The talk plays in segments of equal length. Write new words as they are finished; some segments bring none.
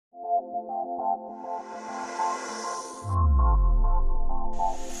Comfortable.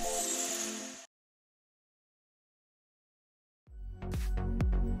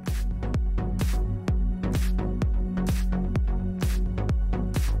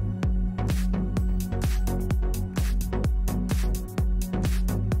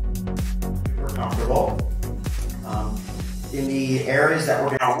 In the areas that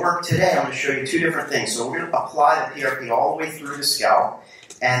we're going to work today, I'm going to show you two different things. So we're going to apply the PRP all the way through the scalp,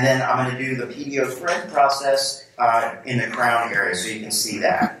 and then I'm going to do the PDO thread process in the crown area, so you can see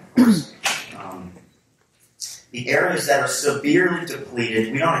that. Of course, the areas that are severely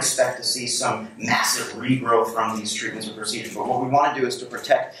depleted, we don't expect to see some massive regrowth from these treatments or procedures, but what we want to do is to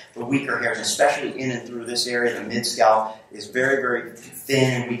protect the weaker hairs, especially in and through this area. The mid-scalp is very, very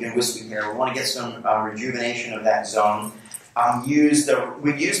thin and weak and wispy hair. We want to get some rejuvenation of that zone. We've used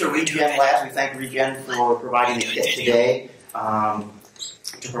the Regen labs. We thank Regen for providing the kit today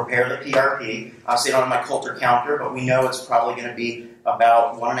to prepare the PRP. Obviously, I don't have my Coulter counter, but we know it's probably going to be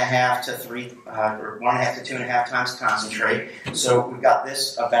about 1.5 to 2.5 times concentrate. So we've got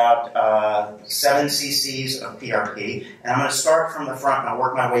this about 7 cc's of PRP, and I'm going to start from the front and I'll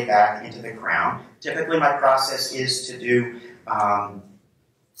work my way back into the crown. Typically, my process is to do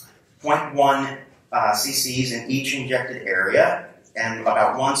 0.1 cc's in each injected area and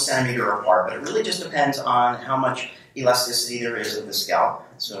about 1 centimeter apart, but it really just depends on how much elasticity there is of the scalp.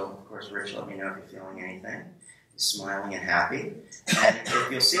 So, of course, Rich, let me know if you're feeling anything. He's smiling and happy. And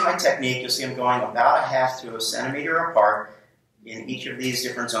if you'll see my technique, you'll see I'm going about 1/2 to 1 centimeter apart in each of these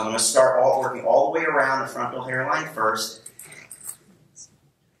different zones. I'm going to start working all the way around the frontal hairline first.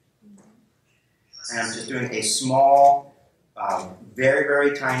 And I'm just doing a small, very,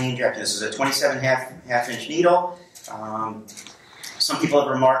 very tiny injection. This is a 27.5-inch needle. Some people have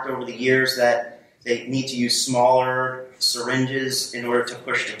remarked over the years that they need to use smaller syringes in order to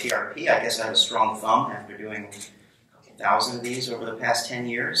push the PRP. I guess I have a strong thumb after doing a couple thousand of these over the past 10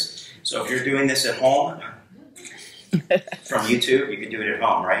 years. So if you're doing this at home, from YouTube, you can do it at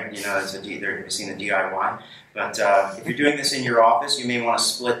home, right? You know, you've seen the DIY. But if you're doing this in your office, you may want to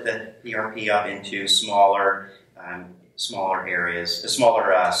split the PRP up into smaller areas,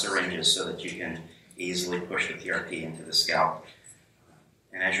 smaller syringes, so that you can easily push the PRP into the scalp.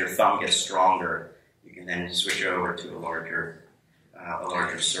 And as your thumb gets stronger, you can then switch over to a larger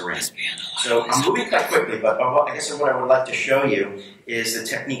syringe. So I'm moving quite quickly, but I guess what I would like to show you is the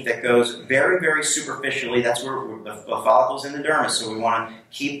technique that goes very, very superficially. That's where the follicle's in the dermis, so we want to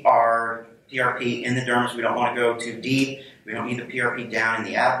keep our PRP in the dermis. We don't want to go too deep. We don't need the PRP down in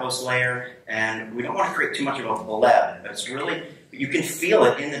the adipose layer, and we don't want to create too much of a bleb. But it's really, you can feel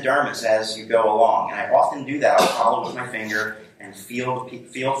it in the dermis as you go along, and I often do that. I'll follow with my finger and feel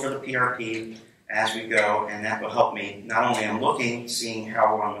for the PRP as we go, and that will help me not only in looking, seeing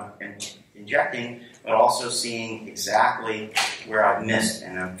how I'm injecting, but also seeing exactly where I've missed,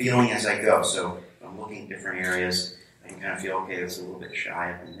 and I'm feeling as I go. So if I'm looking at different areas, I can kind of feel, okay, it's a little bit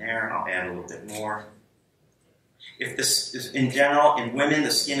shy up in there, I'll add a little bit more. If this is, in general, in women,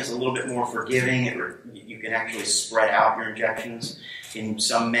 the skin is a little bit more forgiving. You can actually spread out your injections. In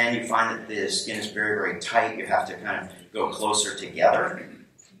some men, you find that the skin is very, very tight. You have to kind of go closer together.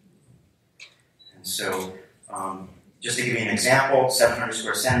 And so, just to give you an example, 700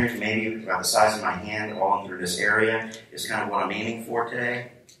 square centimeters, maybe about the size of my hand, all in through this area, is kind of what I'm aiming for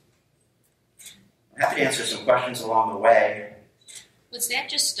today. I'm happy to answer some questions along the way. Was that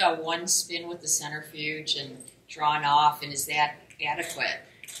just one spin with the centrifuge and drawn off, and is that adequate?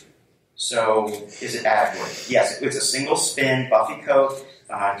 So, is it adequate? Yes, it's a single spin, Buffy coat,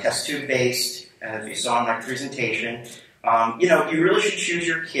 test tube based, as you saw in my presentation. You know, you really should choose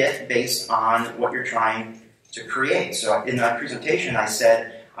your kit based on what you're trying to create. So in my presentation, I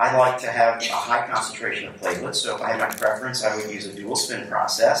said I like to have a high concentration of platelets. So if I had my preference, I would use a dual spin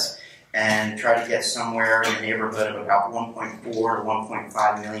process and try to get somewhere in the neighborhood of about 1.4 to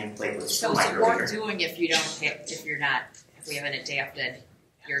 1.5 million platelets per microliter. So it's worth doing if we haven't adapted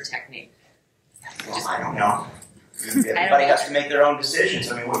your technique. Well, I don't know. Everybody has to make their own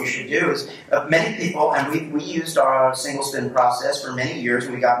decisions. I mean, what you should do is, many people, and we used our single spin process for many years,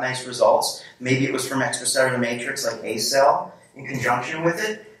 and we got nice results. Maybe it was from extracellular matrix like A-cell in conjunction with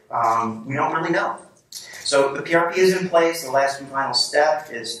it. We don't really know. So the PRP is in place. The last and final step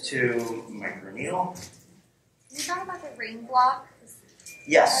is to microneedle. Can you talk about the ring block?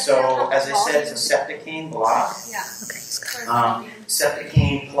 Yes, so as I said, it's a septicane block. Yeah. Okay.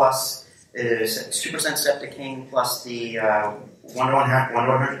 Septicane plus is 2% septicane plus the 1 to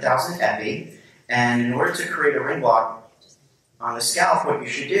 100,000 epi. And in order to create a ring block, On the scalp, what you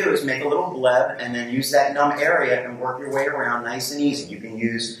should do is make a little bleb and then use that numb area and work your way around nice and easy. You can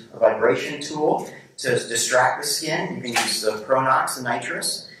use a vibration tool to distract the skin. You can use the Pronox, the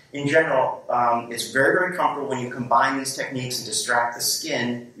nitrous. In general, it's very, very comfortable when you combine these techniques and distract the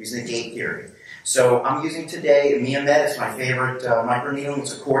skin using the gate theory. So I'm using today Mia Med. It's my favorite microneedling.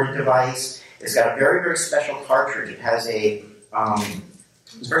 It's a corded device. It's got a very, very special cartridge. It has a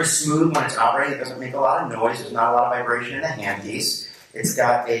it's very smooth when it's operating. It doesn't make a lot of noise. There's not a lot of vibration in the handpiece. It's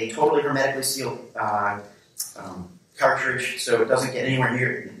got a totally hermetically sealed cartridge, so it doesn't get anywhere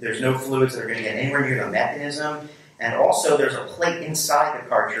near, there's no fluids that are going to get anywhere near the mechanism. And also there's a plate inside the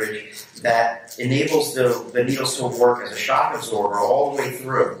cartridge that enables the needles to work as a shock absorber all the way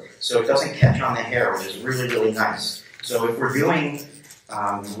through. So it doesn't catch on the hair, which is really, really nice. So if we're doing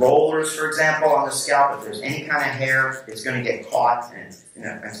rollers, for example, on the scalp, if there's any kind of hair, it's going to get caught and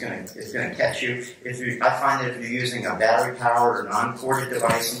it's going to catch you. I find that if you're using a battery-powered or non-corded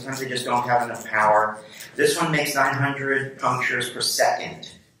device, sometimes they just don't have enough power. This one makes 900 punctures per second.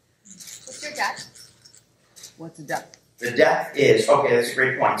 What's your depth? What's the depth? The depth is, okay, that's a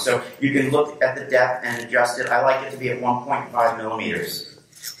great point. So you can look at the depth and adjust it. I like it to be at 1.5 millimeters.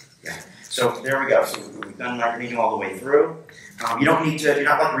 Yeah. So there we go. So we've done microneedling all the way through. You don't need to, you're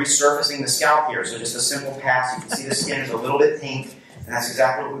not like resurfacing the scalp here, so just a simple pass. You can see the skin is a little bit pink, and that's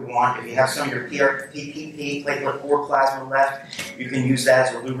exactly what we want. If you have some of your PRP, platelet-poor plasma left, you can use that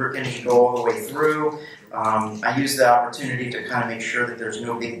as a lubricant as you go all the way through. I use the opportunity to kind of make sure that there's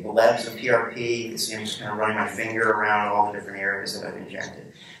no big blebs of PRP. You can see I'm just kind of running my finger around all the different areas that I've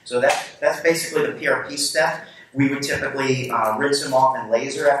injected. So that's basically the PRP step. We would typically rinse them off and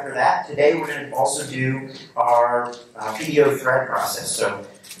laser after that. Today we're going to also do our PDO thread process. So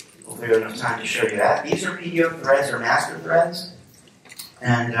hopefully we have enough time to show you that. These are PDO threads or MasterThreads.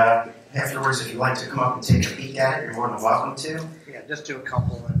 And afterwards, if you'd like to come up and take a peek at it, you're more than welcome to. Yeah, just do a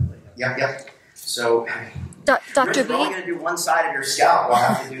couple. And Yep. So Dr. we're only going to do one side of your scalp. We'll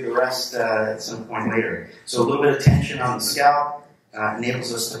have to do the rest at some point later. So a little bit of tension on the scalp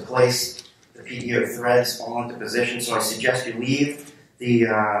enables us to place the PDO threads all into position. So I suggest you leave the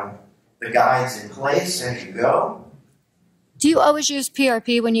guides in place as you go. Do you always use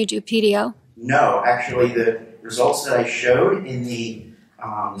PRP when you do PDO? No, actually, the results that I showed in the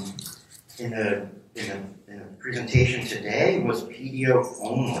presentation today was PDO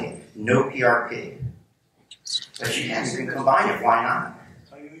only, no PRP. But you can combine it. Why not?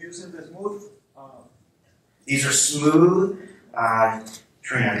 Are you using the smooth? These are smooth.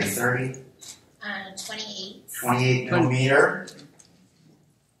 Trina, are they 30? 28. 28 millimeter.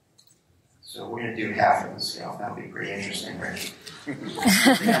 So we're going to do half of the scalp. That'll be pretty interesting, right? I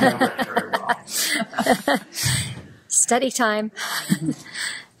think I know that very well. Study time.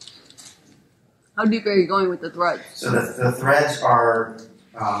 how deep are you going with the threads? So the threads are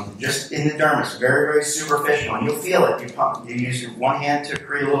just in the dermis, very, very superficial. And you'll feel it. You use your one hand to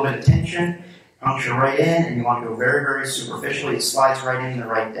create a little bit of tension, puncture right in, and you want to go very, very superficially. It slides right in the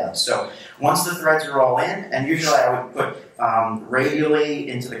right depth. So once the threads are all in, and usually I would put radially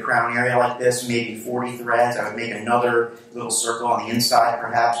into the crown area like this, maybe 40 threads. I would make another little circle on the inside,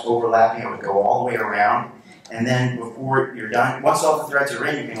 perhaps overlapping. I would go all the way around. And then before you're done, once all the threads are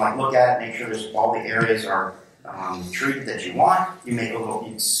in, you can look at it, make sure there's all the areas are treated that you want. You make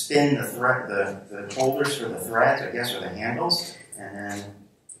you spin the thread, the holders for the threads, I guess, or the handles, and then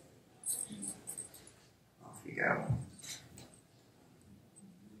off you go.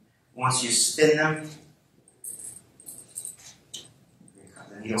 Once you spin them,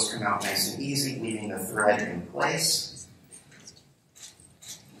 the needles come out nice and easy, leaving the thread in place.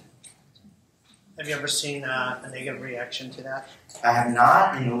 Have you ever seen a negative reaction to that? I have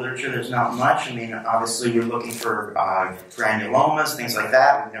not. In the literature, there's not much. I mean, obviously, you're looking for granulomas, things like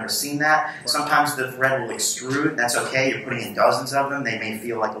that. We've never seen that. Sometimes the thread will extrude. That's okay. You're putting in dozens of them. They may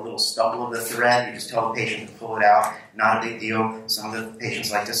feel like a little stubble of the thread. You just tell the patient to pull it out. Not a big deal. Some of the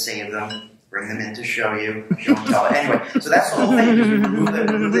patients like to save them, bring them in to show you, show and tell. Anyway, so that's the whole thing. You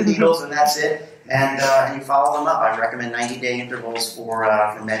remove the needles, and that's it. And you follow them up. I recommend 90-day intervals for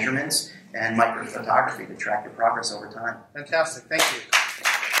measurements and microphotography to track your progress over time. Fantastic. Thank you.